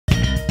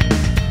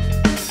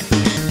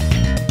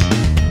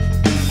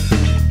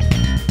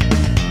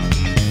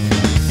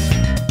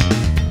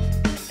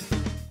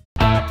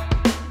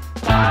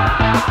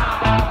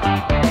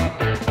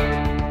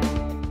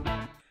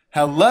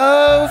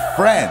Hello,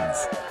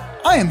 friends!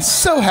 I am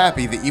so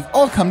happy that you've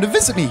all come to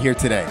visit me here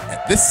today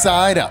at This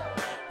Side Up,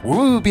 where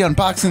we will be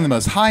unboxing the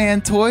most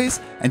high-end toys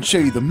and show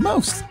you the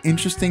most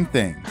interesting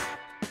things.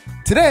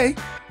 Today,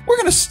 we're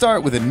going to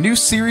start with a new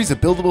series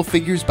of buildable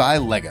figures by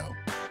Lego.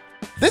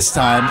 This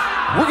time,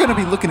 we're going to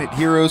be looking at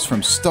heroes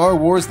from Star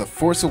Wars The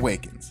Force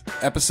Awakens,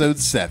 Episode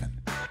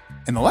 7.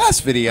 In the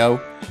last video,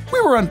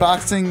 we were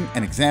unboxing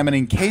and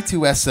examining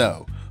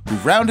K2SO, who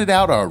rounded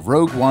out our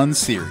Rogue One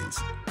series.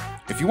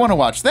 If you want to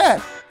watch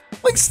that,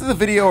 links to the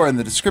video are in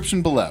the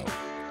description below.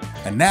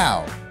 And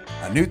now,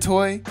 a new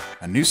toy,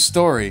 a new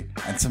story,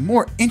 and some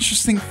more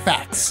interesting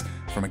facts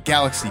from a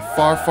galaxy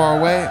far, far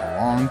away a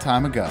long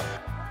time ago.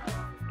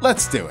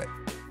 Let's do it.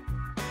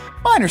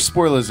 Minor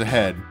spoilers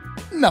ahead,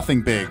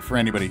 nothing big for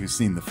anybody who's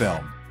seen the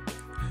film.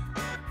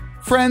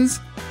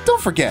 Friends,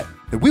 don't forget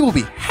that we will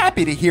be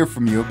happy to hear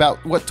from you about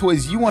what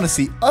toys you want to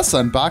see us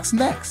unbox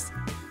next.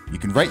 You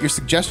can write your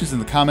suggestions in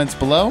the comments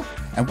below,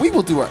 and we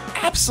will do our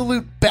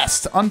absolute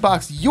best to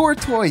unbox your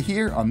toy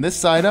here on This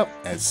Side Up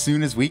as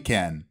soon as we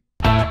can.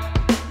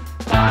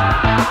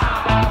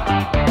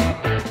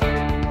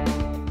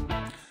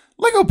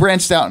 Lego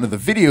branched out into the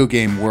video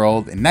game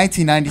world in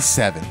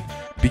 1997,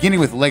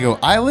 beginning with Lego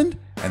Island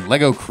and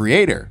Lego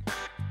Creator.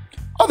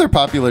 Other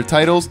popular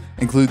titles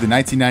include the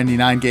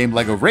 1999 game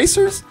Lego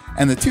Racers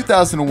and the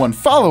 2001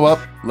 follow-up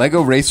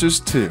Lego Racers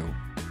 2.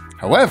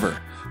 However,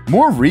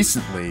 more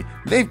recently,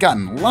 they've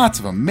gotten lots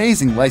of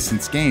amazing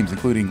licensed games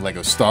including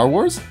Lego Star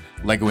Wars,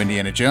 Lego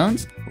Indiana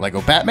Jones,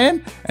 Lego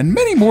Batman, and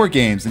many more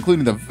games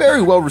including the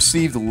very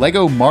well-received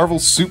Lego Marvel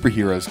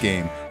Superheroes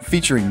game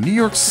featuring New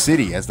York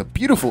City as the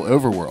beautiful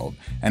overworld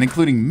and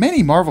including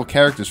many Marvel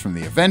characters from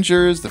the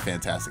Avengers, the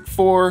Fantastic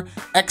Four,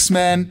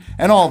 X-Men,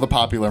 and all the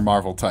popular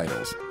Marvel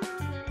titles.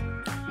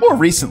 More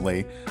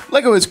recently,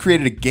 Lego has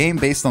created a game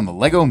based on the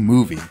Lego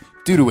Movie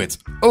due to its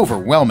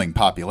overwhelming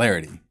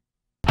popularity.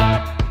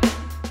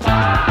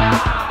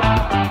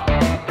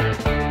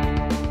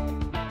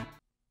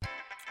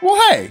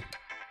 Well, hey,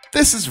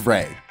 this is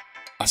Ray,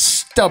 a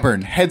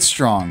stubborn,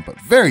 headstrong, but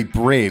very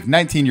brave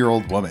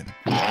 19-year-old woman.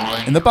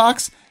 In the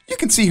box, you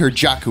can see her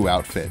Jakku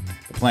outfit,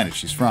 the planet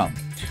she's from,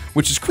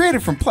 which is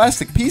created from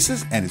plastic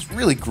pieces and is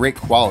really great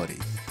quality.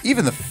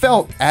 Even the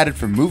felt added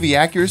for movie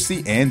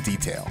accuracy and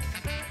detail.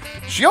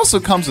 She also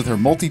comes with her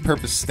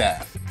multi-purpose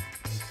staff.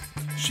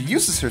 She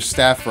uses her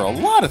staff for a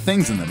lot of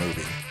things in the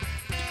movie.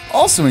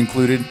 Also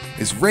included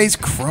is Rey's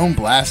chrome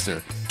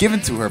blaster,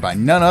 given to her by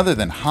none other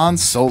than Han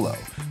Solo,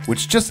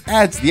 which just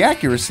adds the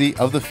accuracy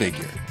of the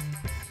figure.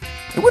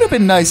 It would have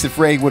been nice if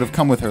Rey would have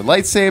come with her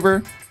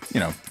lightsaber,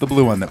 the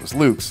blue one that was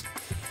Luke's,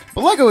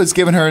 but Lego has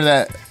given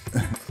that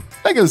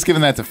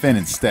to Finn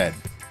instead.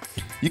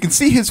 You can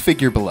see his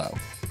figure below.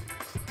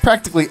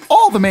 Practically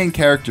all the main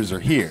characters are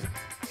here.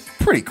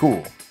 Pretty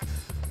cool.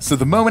 So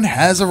the moment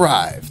has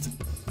arrived.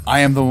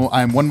 I am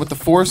one with the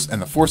Force,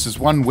 and the Force is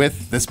one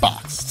with this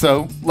box.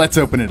 So let's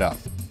open it up.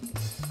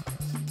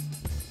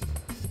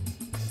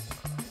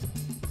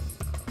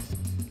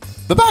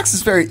 The box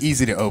is very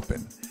easy to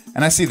open,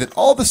 and I see that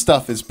all the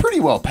stuff is pretty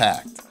well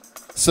packed.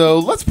 So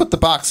let's put the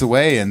box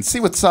away and see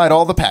what's inside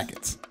all the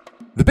packets.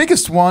 The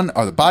biggest one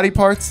are the body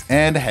parts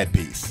and a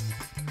headpiece.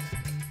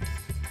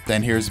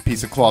 Then here's a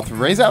piece of cloth for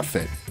Rey's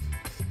outfit.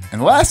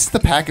 And last is the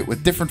packet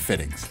with different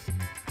fittings.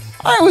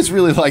 I always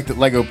really like that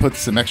Lego puts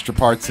some extra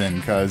parts in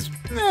because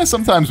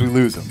sometimes we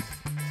lose them.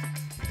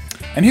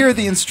 And here are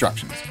the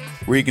instructions,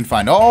 where you can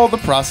find all the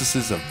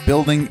processes of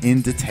building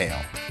in detail.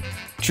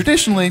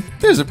 Traditionally,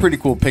 there's a pretty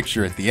cool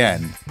picture at the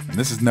end, and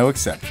this is no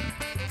exception.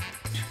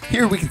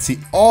 Here we can see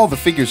all the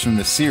figures from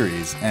this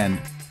series, and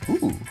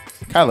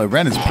Kylo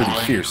Ren is pretty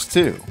fierce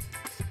too.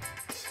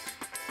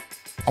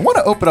 I want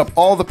to open up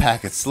all the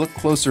packets to look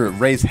closer at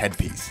Rey's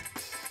headpiece.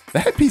 The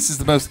headpiece is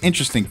the most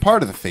interesting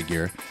part of the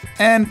figure,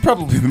 and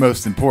probably the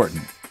most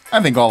important. I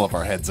think all of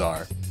our heads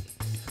are.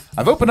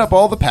 I've opened up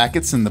all the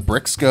packets and the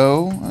bricks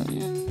go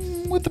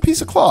with the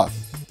piece of cloth.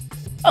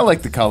 I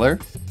like the color.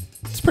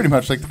 It's pretty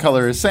much like the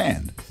color of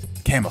sand.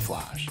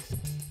 Camouflage.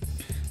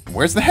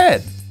 Where's the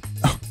head?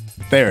 Oh,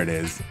 there it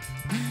is.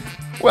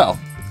 Well,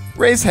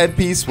 Rey's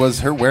headpiece was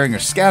her wearing her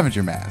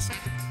scavenger mask,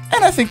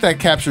 and I think that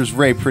captures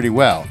Rey pretty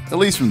well, at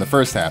least from the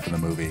first half of the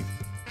movie.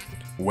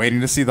 Waiting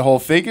to see the whole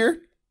figure?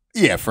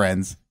 Yeah,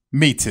 friends,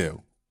 me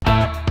too.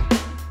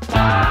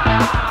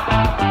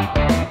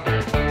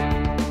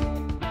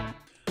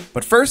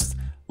 But first,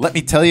 let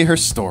me tell you her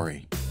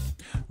story.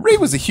 Rey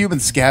was a human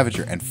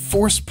scavenger and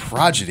Force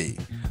prodigy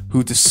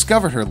who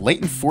discovered her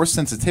latent Force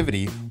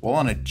sensitivity while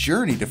on a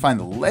journey to find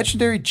the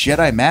legendary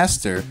Jedi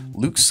Master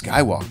Luke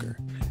Skywalker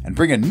and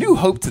bring a new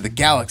hope to the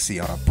galaxy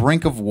on a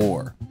brink of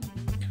war.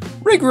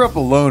 Rey grew up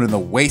alone in the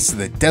wastes of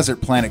the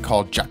desert planet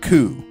called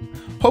Jakku,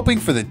 hoping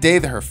for the day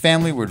that her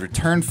family would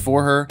return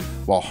for her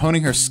while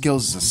honing her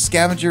skills as a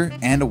scavenger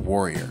and a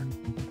warrior.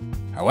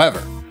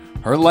 However,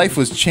 her life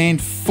was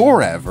changed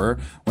forever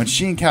when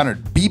she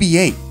encountered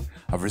BB-8,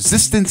 a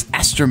Resistance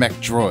astromech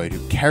droid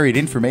who carried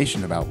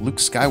information about Luke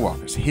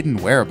Skywalker's hidden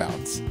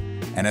whereabouts,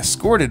 and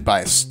escorted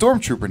by a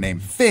stormtrooper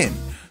named Finn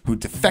who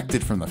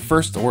defected from the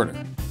First Order.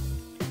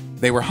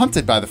 They were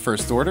hunted by the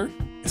First Order,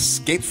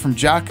 escaped from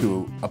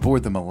Jakku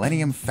aboard the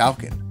Millennium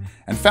Falcon,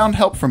 and found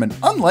help from an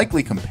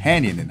unlikely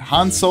companion in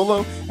Han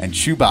Solo and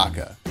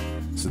Chewbacca.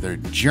 So their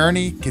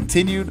journey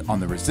continued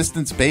on the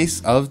Resistance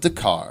base of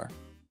Dakar.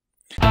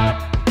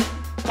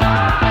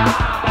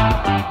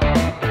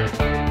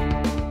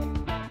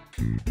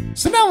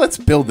 So now let's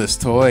build this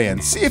toy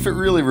and see if it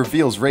really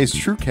reveals Rey's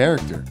true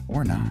character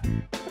or not.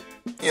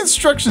 The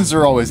instructions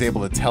are always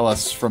able to tell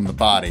us from the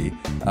body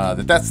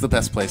that that's the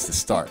best place to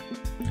start.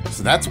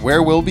 So that's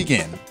where we'll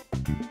begin.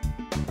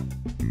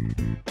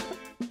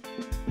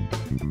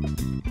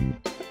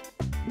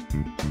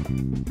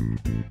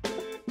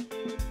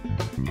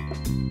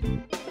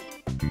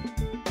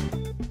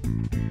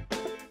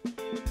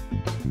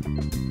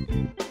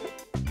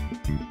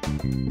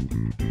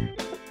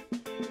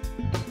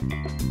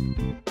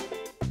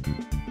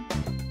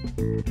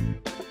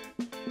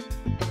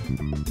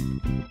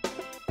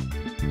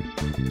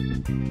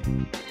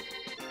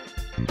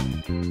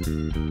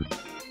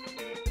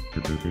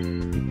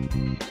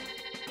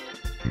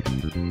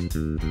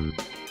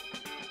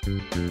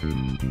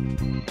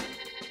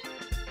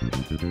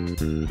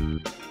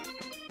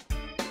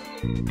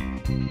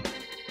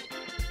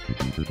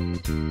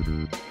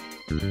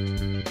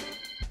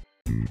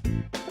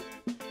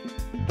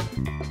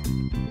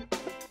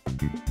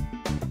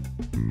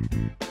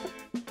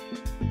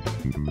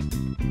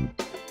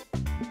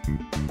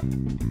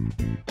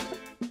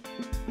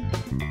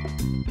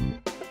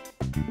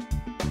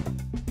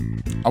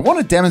 I want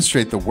to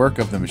demonstrate the work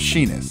of the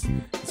machinist.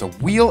 It's a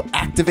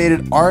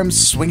wheel-activated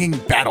arm-swinging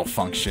battle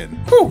function.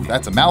 Whew,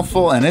 that's a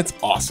mouthful and it's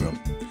awesome.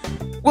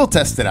 We'll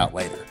test it out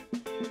later.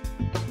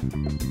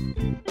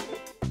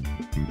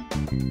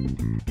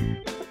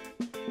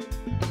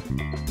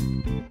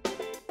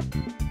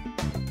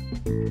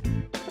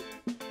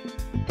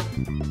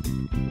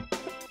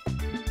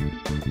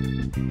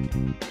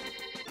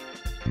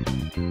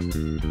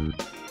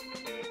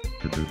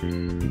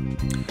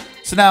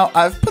 So now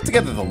I've put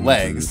together the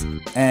legs,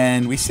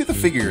 and we see the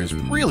figure is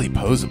really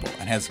posable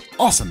and has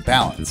awesome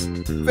balance.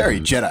 Very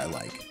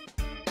Jedi-like.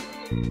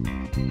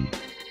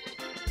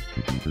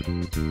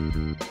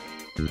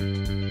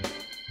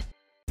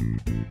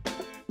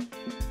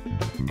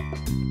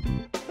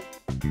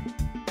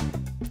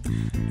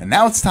 And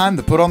now it's time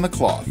to put on the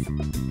cloth.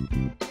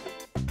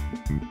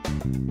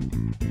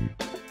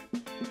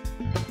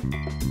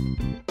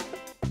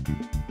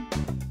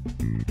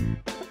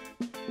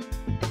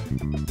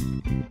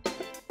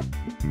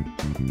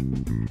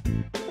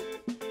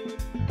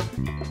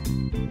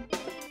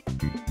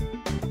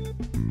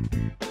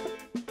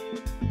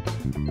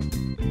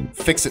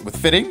 Fix it with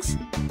fittings.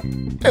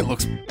 It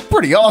looks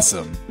pretty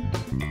awesome.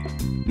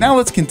 Now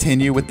let's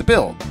continue with the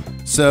build.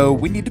 So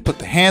we need to put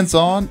the hands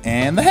on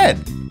and the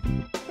head.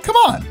 Come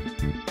on.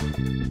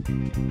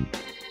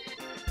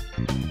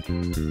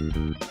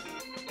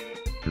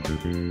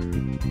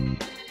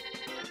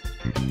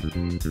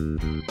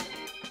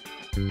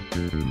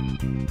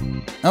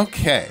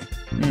 Okay.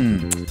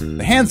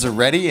 The hands are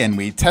ready and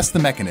we test the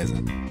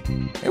mechanism.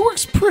 It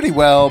works pretty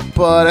well,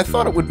 but I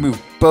thought it would move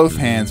both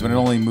hands when it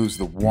only moves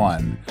the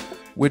one,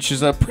 which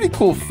is a pretty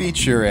cool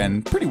feature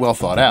and pretty well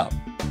thought out.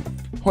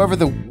 However,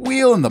 the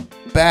wheel in the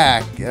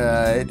back,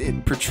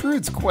 it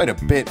protrudes quite a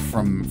bit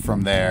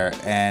from there,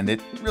 and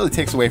it really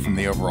takes away from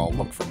the overall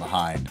look from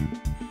behind.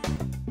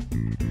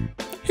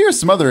 Here's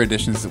some other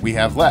additions that we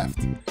have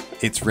left.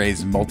 It's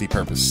Rey's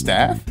multi-purpose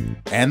staff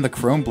and the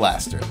chrome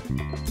blaster.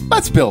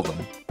 Let's build them.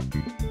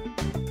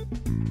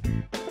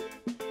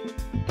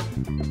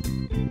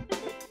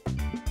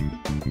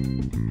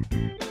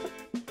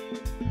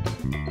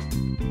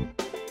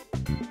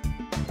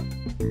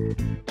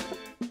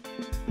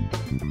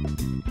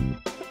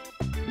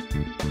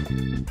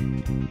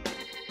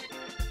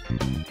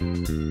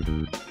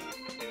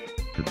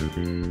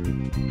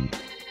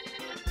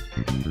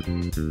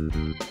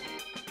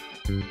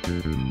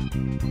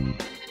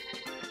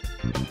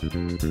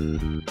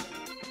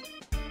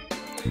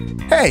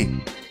 Hey,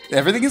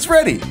 everything is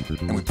ready,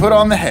 and we put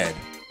on the head.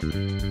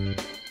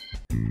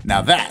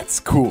 Now that's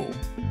cool.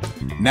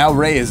 Now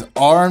Rey is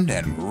armed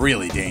and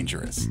really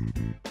dangerous.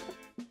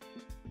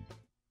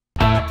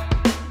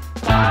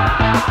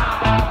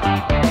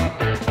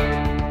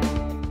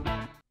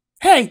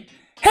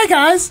 Hey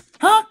guys,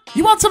 huh?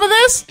 You want some of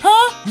this?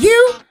 Huh?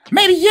 You?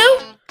 Maybe you?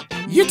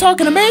 You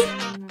talking to me?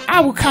 I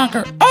will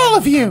conquer all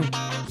of you.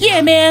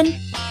 Yeah, man.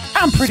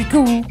 I'm pretty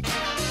cool.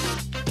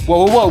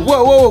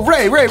 Whoa.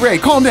 Ray,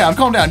 calm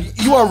down.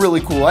 You are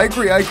really cool. I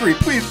agree.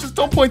 Please, just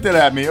don't point that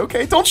at me,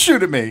 okay? Don't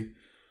shoot at me.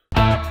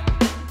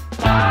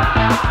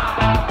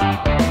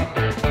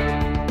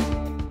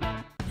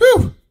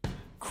 Whew.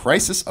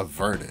 Crisis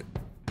averted.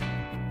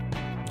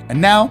 And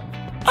now,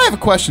 I have a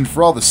question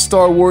for all the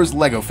Star Wars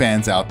Lego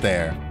fans out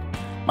there.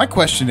 My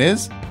question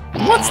is,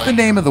 what's the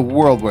name of the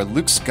world where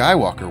Luke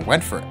Skywalker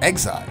went for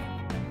exile?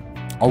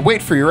 I'll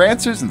wait for your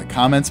answers in the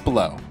comments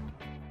below.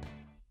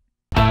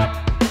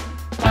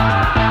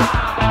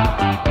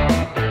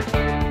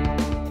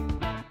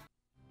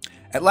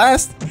 At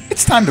last,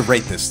 it's time to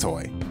rate this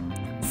toy.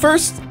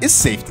 First is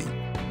safety,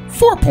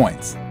 4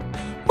 points.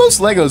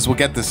 Most Legos will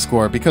get this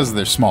score because of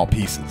their small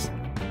pieces.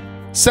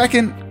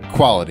 Second,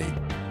 quality.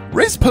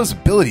 Raised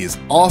posability is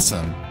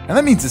awesome, and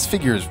that means this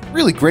figure is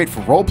really great for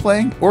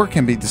role-playing or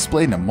can be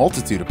displayed in a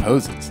multitude of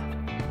poses.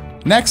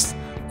 Next,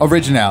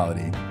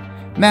 originality.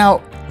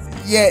 Now,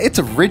 yeah, it's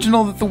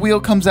original that the wheel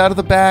comes out of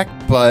the back,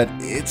 but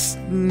it's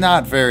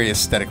not very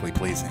aesthetically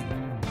pleasing.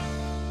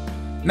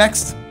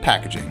 Next,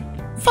 packaging,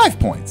 5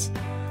 points.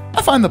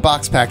 I find the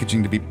box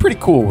packaging to be pretty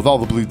cool with all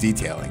the blue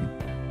detailing.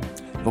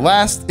 The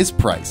last is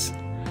price.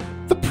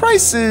 The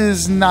price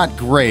is not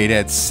great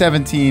at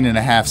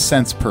 17.5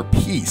 cents per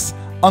piece,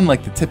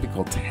 unlike the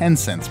typical 10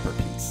 cents per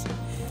piece.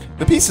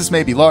 The pieces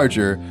may be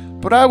larger,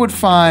 but I would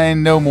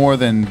find no more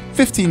than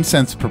 15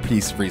 cents per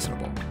piece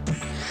reasonable.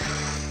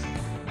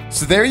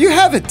 So there you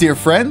have it, dear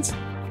friends.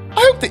 I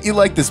hope that you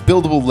like this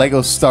buildable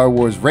Lego Star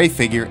Wars Rey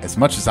figure as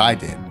much as I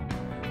did.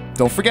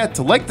 Don't forget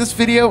to like this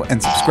video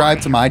and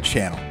subscribe to my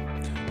channel.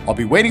 I'll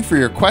be waiting for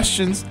your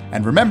questions,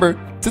 and remember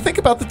to think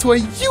about the toy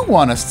you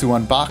want us to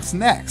unbox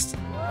next.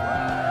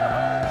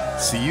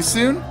 See you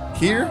soon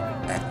here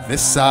at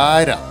This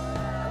Side Up.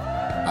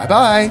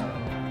 Bye-bye.